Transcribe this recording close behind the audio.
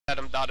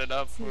dotted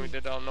up when we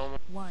did it on normal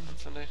on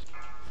Sunday.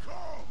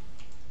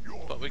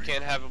 But we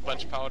can't have a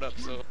bunch piled up,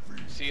 so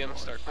see him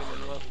start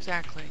cleaning them up.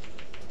 Exactly.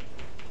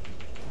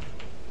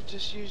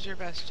 Just use your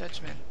best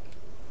judgment,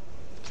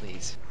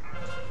 please.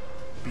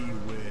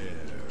 Beware.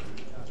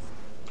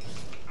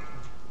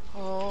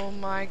 Oh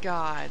my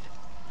God.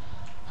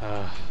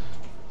 That's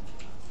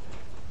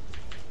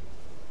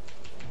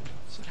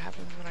what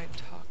happens when I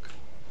talk.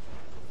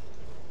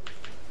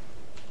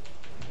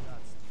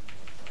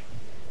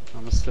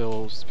 I'm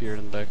still speared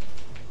in the back.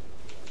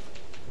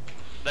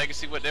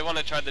 Legacy, what they want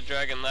to try the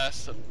dragon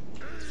last, so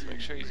let's make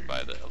sure he's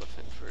by the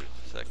elephant for the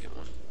second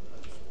one.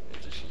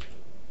 Transition.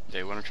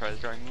 They want to try the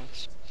dragon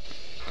last?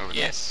 Over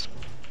yes.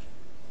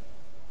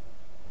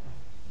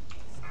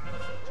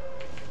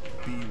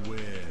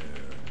 Beware.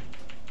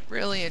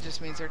 Really, it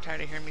just means they're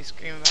tired of hearing me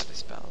scream about the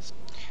spells.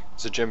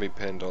 There's a Jimmy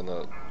pinned on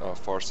the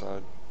far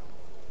side.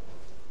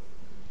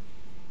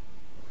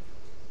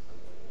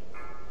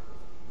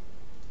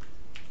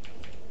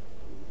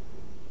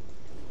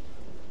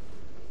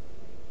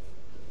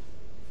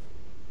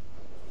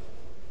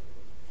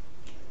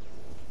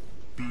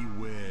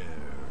 Beware.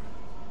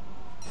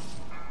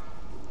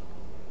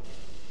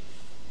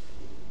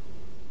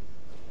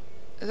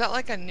 Is that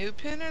like a new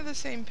pin or the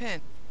same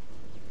pin?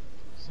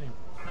 Same.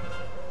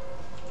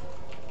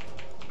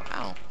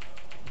 Wow.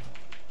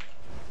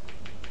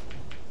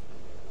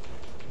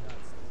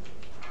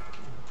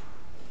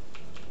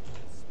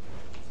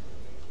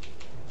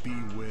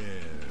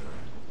 Beware.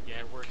 Yeah,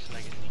 it works,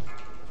 Legacy.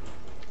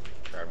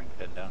 Driving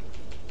pin down.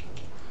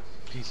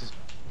 Pieces.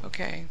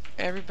 Okay,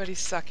 everybody's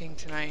sucking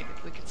tonight.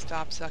 If we could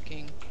stop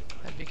sucking,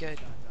 that'd be good.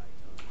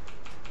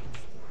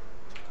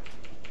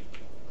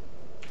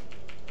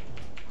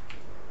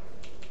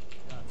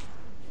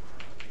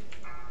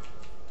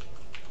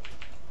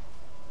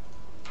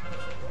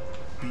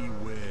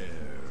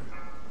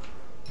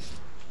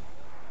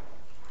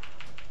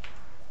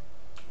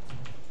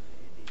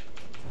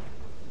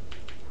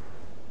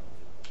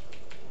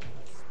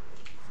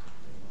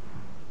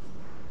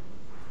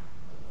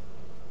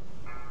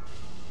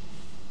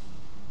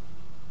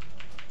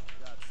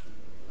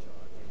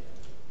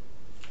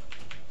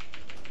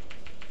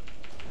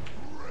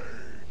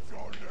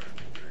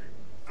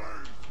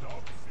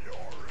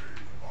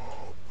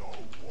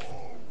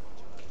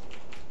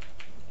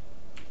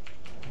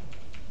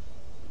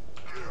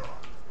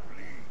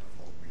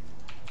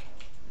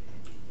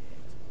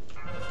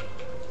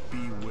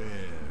 Beware.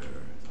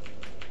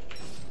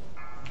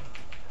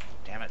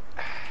 Damn it.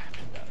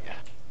 Yeah.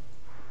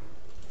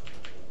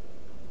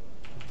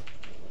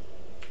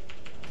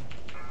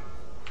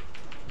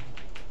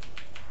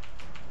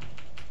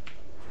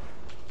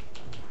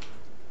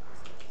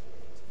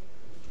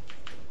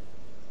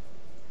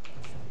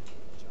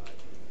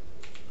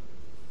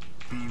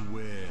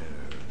 Beware.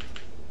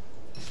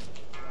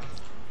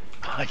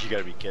 Oh, you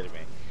gotta be kidding me.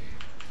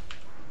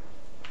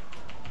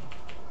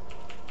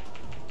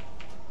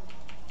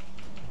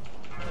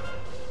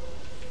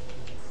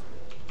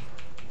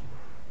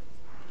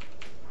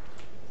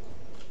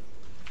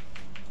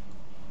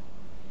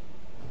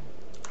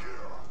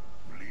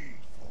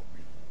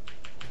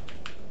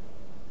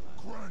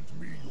 Grant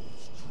me your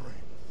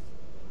strength.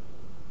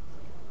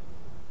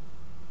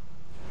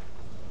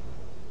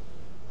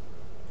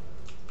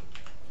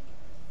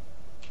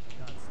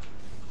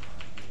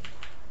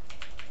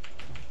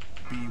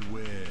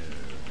 Beware.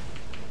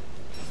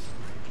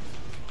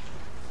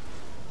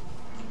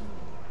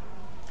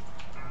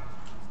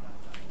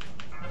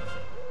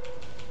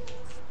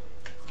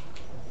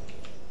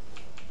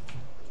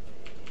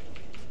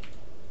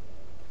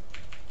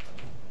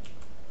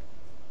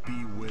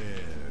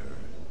 Beware.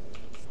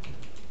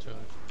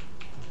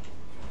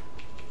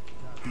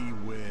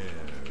 Beware.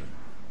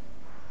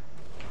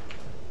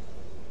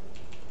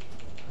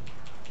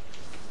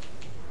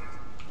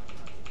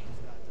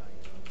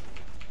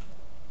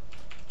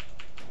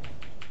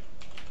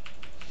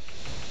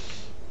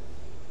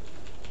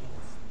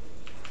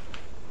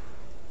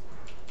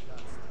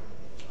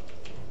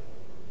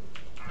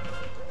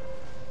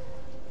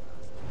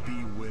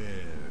 Beware.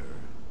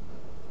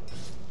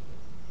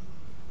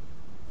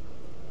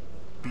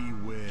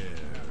 Beware.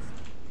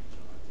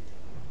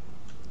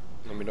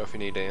 Let me know if you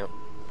need amp.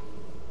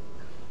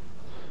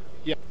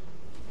 Yeah.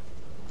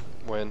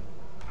 When?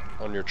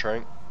 On your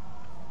trank?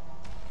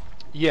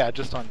 Yeah,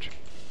 just on.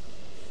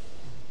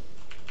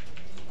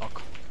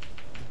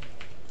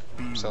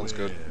 Sounds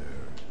good.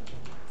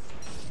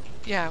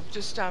 Yeah,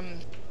 just so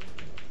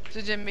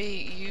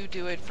Jimmy, you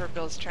do it for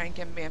Bill's trank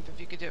and Bamp if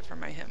you could do it for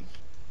my him.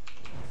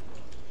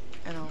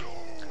 And I'll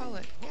call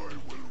it.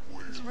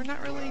 'Cause we're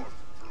not really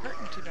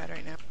hurting too bad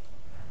right now.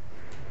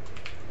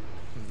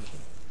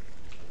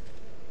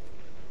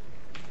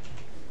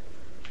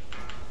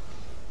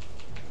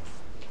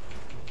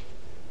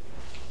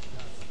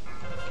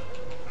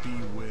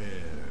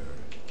 Beware.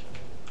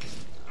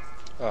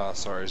 Ah,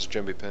 sorry, it's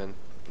Jimmy pin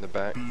in the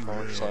back,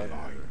 far side.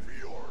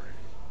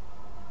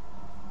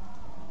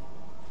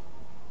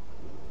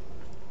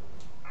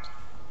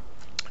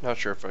 Not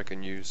sure if I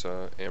can use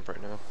amp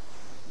right now.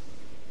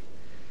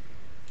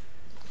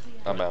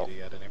 I'm Don't out. need to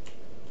get any.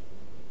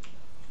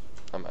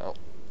 I'm out.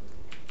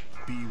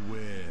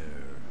 Beware.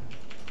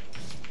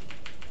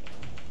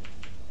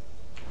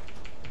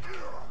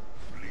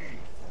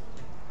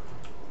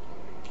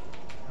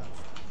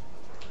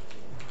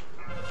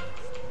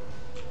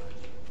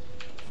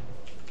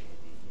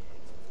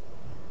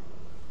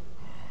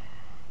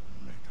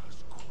 Let us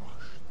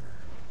crush them.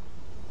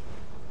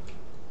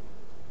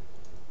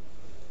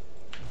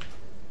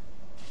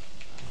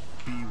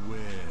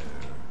 Beware.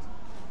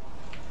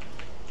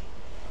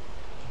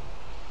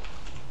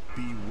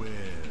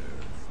 Beware.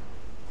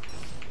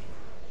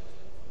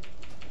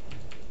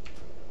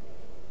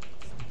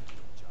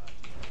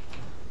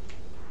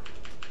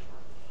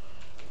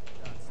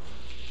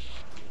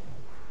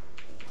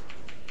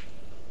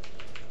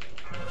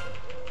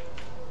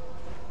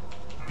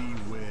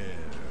 Beware.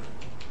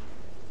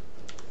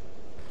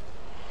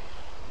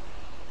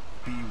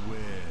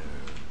 Beware.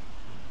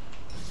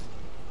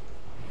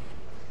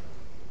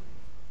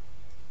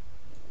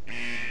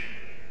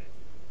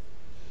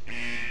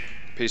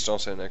 Peace, don't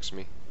stand next to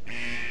me.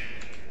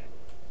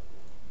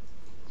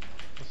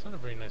 That's not a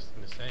very nice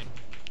thing to say.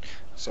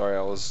 Sorry,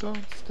 I was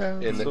Don't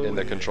stand in so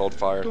the controlled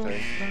fire don't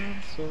thing.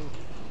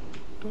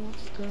 Don't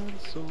stand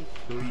so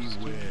close to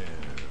Beware.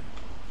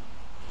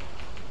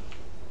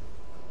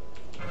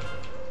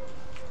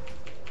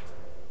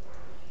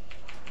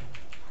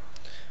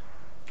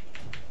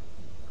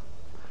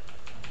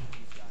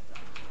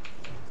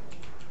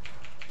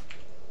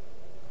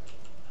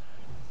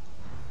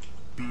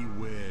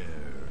 Beware.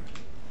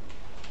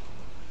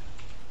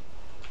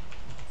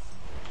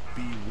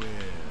 Beware.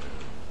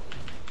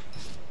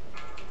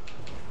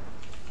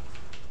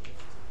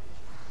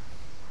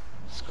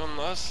 It's going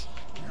less.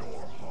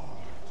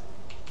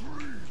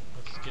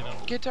 Let's get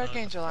him. Get Dark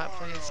Angel out,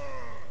 please.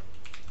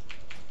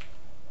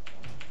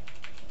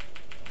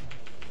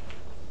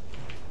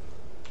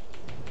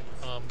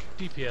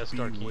 DPS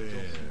Dark Beware.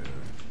 Angels.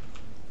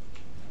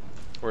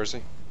 Where is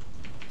he?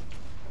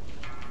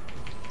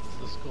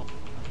 Let's go.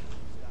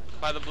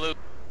 By the blue.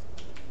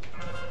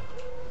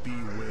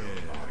 Beware.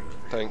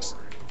 Thanks.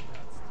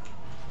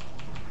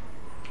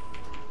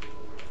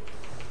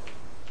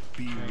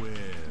 Beware.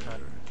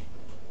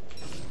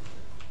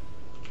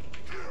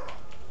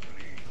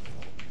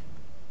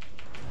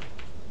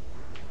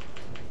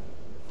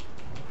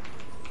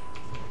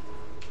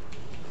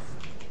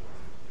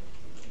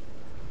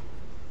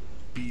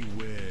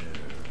 Beware.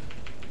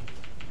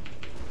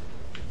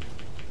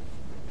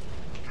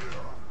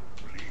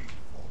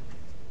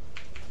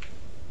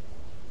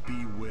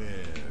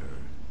 Beware.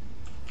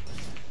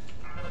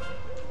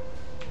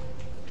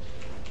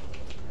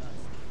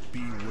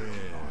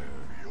 Beware.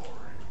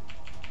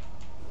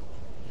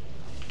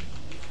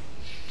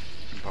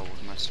 Bow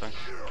with my stuff.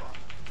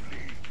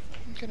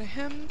 I'm gonna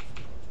hem.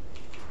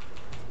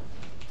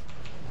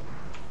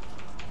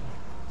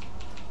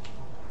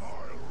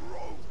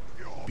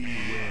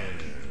 Beware.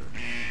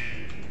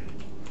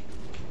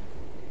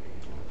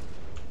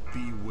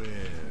 Beware.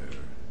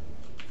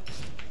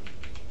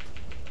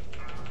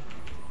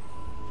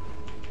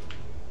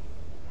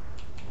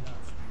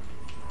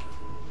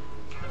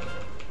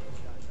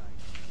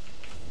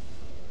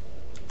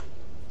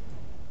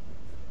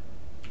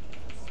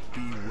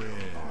 Beware.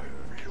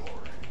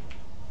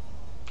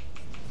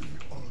 The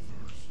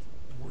others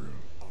will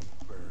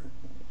avenge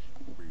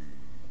me.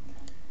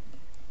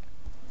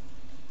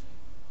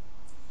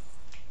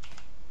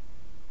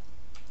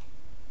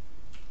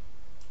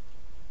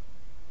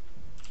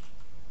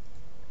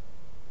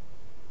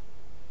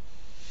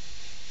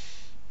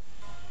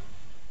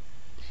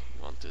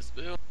 You want this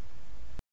bill?